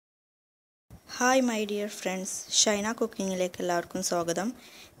Hi my dear friends, Shaina cooking-ലേക്ക് എല്ലാവർക്കും സ്വാഗതം.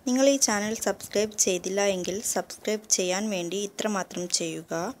 നിങ്ങൾ ഈ ചാനൽ സബ്സ്ക്രൈബ് ചെയ്തില്ല എങ്കിൽ സബ്സ്ക്രൈബ് ചെയ്യാൻ വേണ്ടി ഇത്രമാത്രം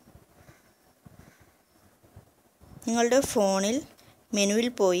ചെയ്യുക. നിങ്ങളുടെ ഫോണിൽ മെനുവിൽ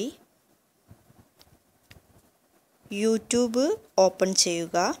പോയി യൂട്യൂബ് ഓപ്പൺ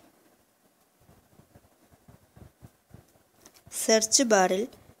ചെയ്യുക. സെർച്ച് ബാറിൽ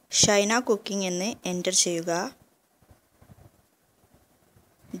ഷൈന കുക്കിംഗ് എന്ന് എൻ്റർ ചെയ്യുക.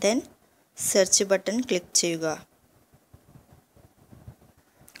 Then സെർച്ച് ബട്ടൺ ക്ലിക്ക് ചെയ്യുക.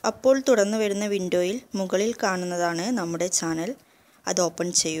 അപ്പോൾ തുറന്നു വരുന്ന വിൻഡോയിൽ മുകളിൽ കാണുന്നതാണ് നമ്മുടെ ചാനൽ. അത് ഓപ്പൺ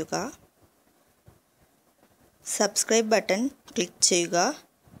ചെയ്യുക. സബ്സ്ക്രൈബ് ബട്ടൺ ക്ലിക്ക് ചെയ്യുക.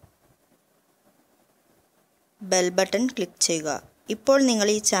 ബെൽ ബട്ടൺ ക്ലിക്ക് ചെയ്യുക. ഇപ്പോൾ നിങ്ങൾ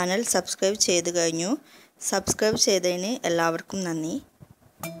ഈ ചാനൽ സബ്സ്ക്രൈബ് ചെയ്തു കഴിഞ്ഞു. സബ്സ്ക്രൈബ് ചെയ്തതിന് എല്ലാവർക്കും നന്ദി.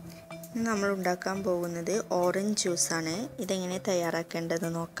 ഇന്ന് നമ്മൾ ഉണ്ടാക്കാൻ പോകുന്നത് ഓറഞ്ച് ജ്യൂസാണ്. ഇതെങ്ങനെ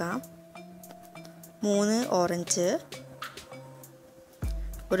തയ്യാറാക്കേണ്ടതെന്ന് നോക്കാം. 3 ഓറഞ്ച്,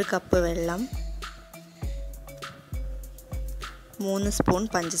 1 കപ്പ് വെള്ളം, 3 സ്പൂൺ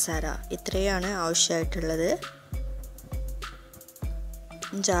പഞ്ചസാര, ഇത്രയാണ് ആവശ്യമായിട്ടുള്ളത്.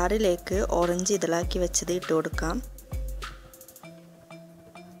 ജാറിലേക്ക് ഓറഞ്ച് ഇതളാക്കി വെച്ചത് ഇട്ട് കൊടുക്കാം.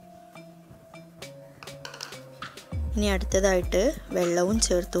 ഇനി അടുത്തതായിട്ട് വെള്ളവും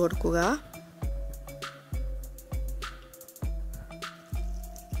ചേർത്ത് കൊടുക്കുക.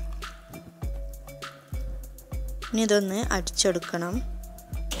 ഇനി ഇതൊന്ന് അടിച്ചെടുക്കണം.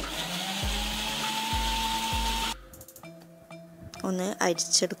 ഒന്ന്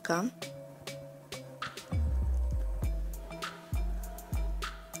അരിച്ചെടുക്കാം.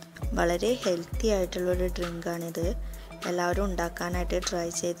 വളരെ ഹെൽത്തി ആയിട്ടുള്ളൊരു ഡ്രിങ്കാണിത്. എല്ലാവരും ഉണ്ടാക്കാനായിട്ട് ട്രൈ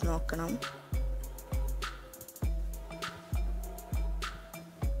ചെയ്ത് നോക്കണം.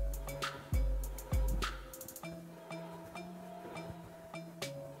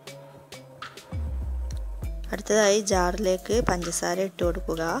 അടുത്തതായി ജാറിലേക്ക് പഞ്ചസാര ഇട്ട്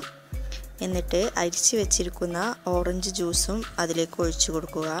കൊടുക്കുക. എന്നിട്ട് അരിച്ച് വെച്ചിരിക്കുന്ന ഓറഞ്ച് ജ്യൂസും അതിലേക്ക് ഒഴിച്ചു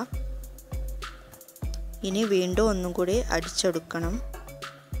കൊടുക്കുക. ഇനി വീണ്ടും ഒന്നും കൂടി അടിച്ചെടുക്കണം.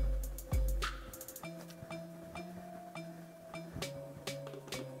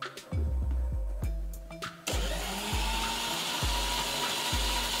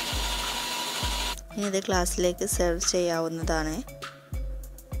 ഇനി ഇത് ഗ്ലാസ്സിലേക്ക് സെർവ് ചെയ്യാവുന്നതാണ്.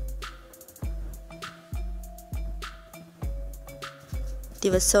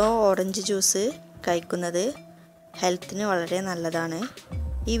 ദിവസവും ഓറഞ്ച് ജ്യൂസ് കഴിക്കുന്നത് ഹെൽത്തിന് വളരെ നല്ലതാണ്.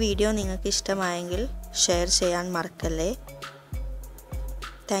 ഈ വീഡിയോ നിങ്ങൾക്ക് ഇഷ്ടമായെങ്കിൽ ഷെയർ ചെയ്യാൻ മറക്കല്ലേ.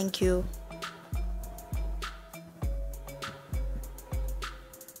 Thank you.